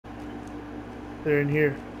They're in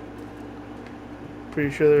here. Pretty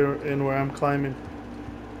sure they're in where I'm climbing.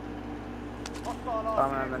 I'm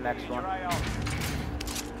on the next one.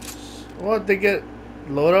 What? They get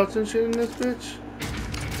loadouts and shit in this bitch?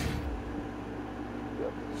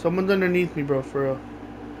 Someone's underneath me, bro, for real.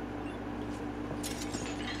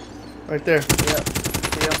 Right there. Yep.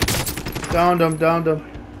 Yep. Downed him, downed him.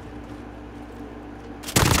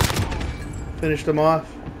 Finished him off.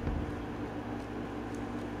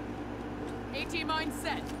 AT mine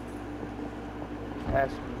set.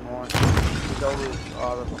 Ask me more. He's over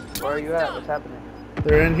all of them. Where are you at? What's happening?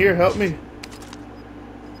 They're in here, help me.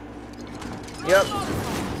 Yep.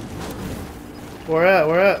 Where at?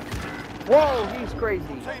 Where at? Whoa, he's crazy.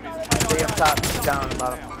 Stay up top, down on the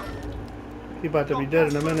bottom. He about to be dead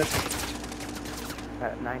in a minute.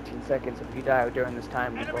 At 19 seconds. If you die during this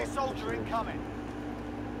time, we Enemy both soldier incoming.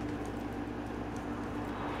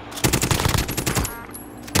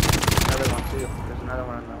 Another one too. There's another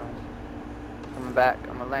one in the house. Coming back.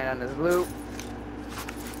 I'm gonna land on this loot.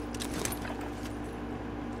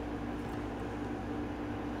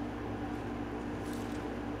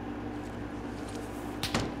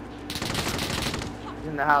 He's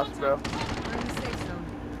in the house, bro. We're in the safe zone.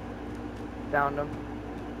 Downed him.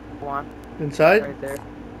 Go on. Inside? Right there.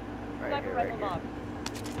 Right here, right here.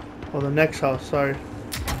 Oh, the next house, sorry.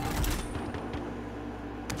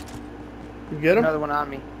 You get him? Another one on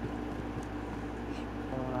me.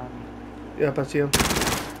 Another one on me. Yep, I see him.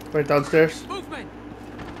 Right downstairs. Movement.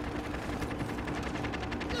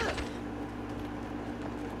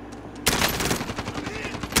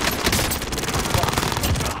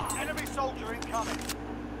 Enemy soldier incoming.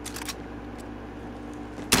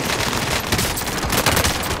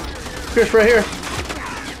 Chris, right here.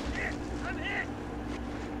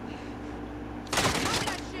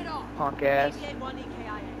 Punk ass.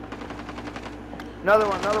 Another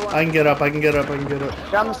one, another one. I can get up, I can get up, I can get up.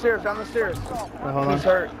 Down the stairs, down the stairs. Hold on. He's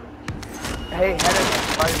hurt. Hey, head it.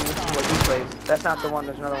 This is what he plays. That's not the one,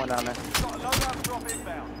 there's another one down there. Got a loadout drop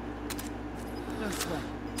inbound. No sweat.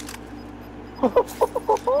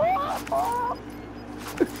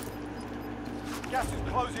 Gas is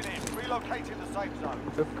closing in. Relocating the safe zone.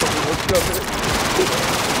 Let's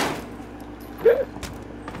go.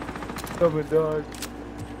 Coming, dog.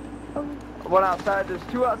 One outside, there's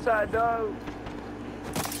two outside, dog.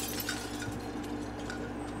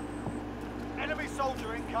 Enemy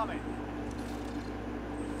soldier incoming.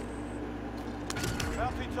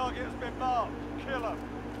 Bounty target has been marked. Kill him.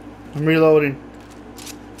 I'm reloading.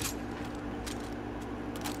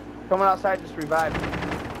 Someone outside just revived.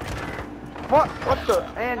 What? What the?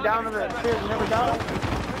 And down to the stairs, never down.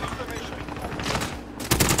 Finish the mission.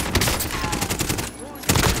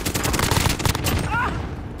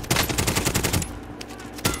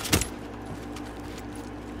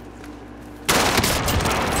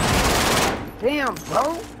 Damn,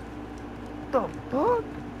 bro. What the fuck?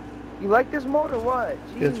 You like this mode or what?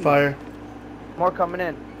 Jeez. It's fire. More coming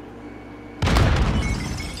in.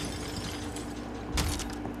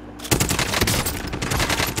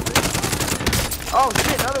 Oh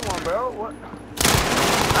shit, another one, bro. What?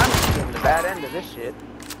 I'm just getting the bad end of this shit.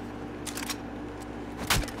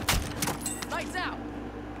 Lights out.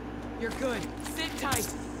 You're good. Sit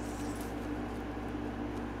tight.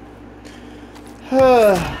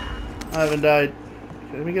 I haven't died.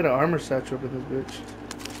 Let me get an armor satchel up in this bitch.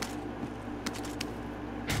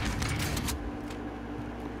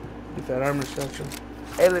 Get that armor satchel.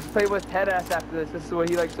 Hey, let's play with Ted ass after this. This is what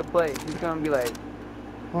he likes to play. He's gonna be like,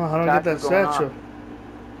 Oh, how do I get that Shots are going satchel?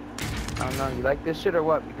 I don't know, you like this shit or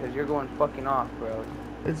what? Because you're going fucking off, bro.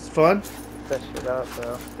 It's fun? Set shit up,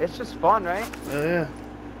 bro. It's just fun, right? Oh, yeah.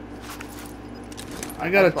 I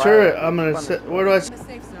got That's a why turret. I I'm gonna fun set. as Where do I? In the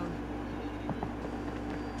safe zone.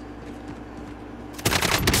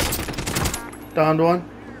 Downed one.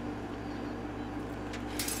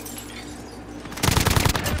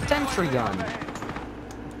 Sentry gun.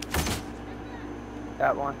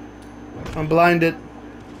 That one. I'm blinded.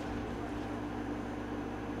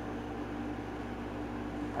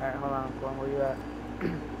 Alright, hold on, Glenn, where you at?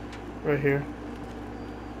 Right here.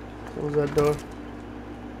 What was that door?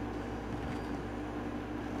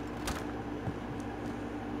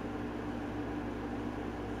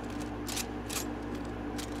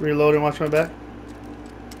 Reloading, watch my back.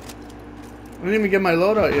 I didn't even get my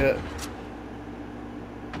loadout yet.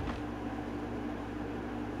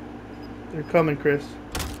 They're coming, Chris.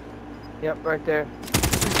 Yep, right there.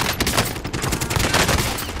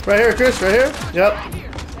 Right here, Chris, right here. Yep.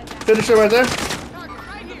 Finish him right there.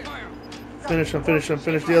 Finish him, finish him,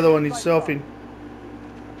 finish the other one. He's selfing.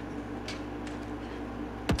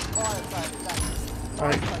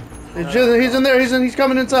 Alright. He's in there. He's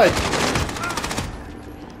coming inside.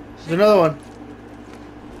 There's another one.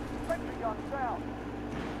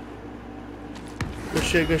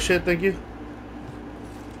 Good shit, thank you.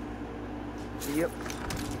 Yep.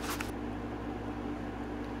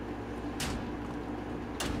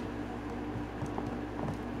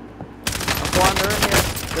 One, they're in here.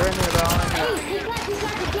 They're in here, they're all in here.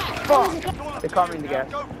 Fuck! They caught me in the gas.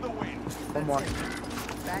 Go for the win. One more.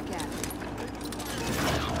 Back at it.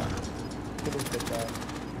 Get this bitch out.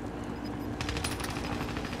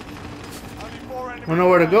 Only 4 enemies. I know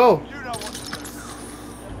where to go. You know what to do.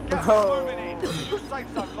 Gas Oh. is moving in. Safe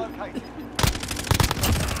zone located.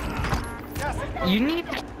 Gas is moving. You need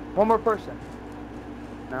one more person.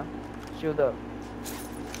 No? Shield up.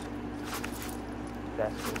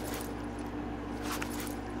 That's good.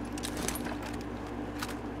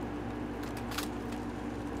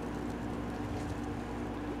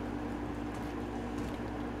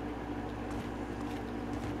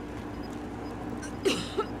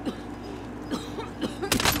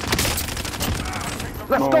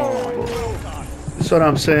 Let's go! That's what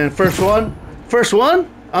I'm saying. First one?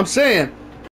 I'm saying.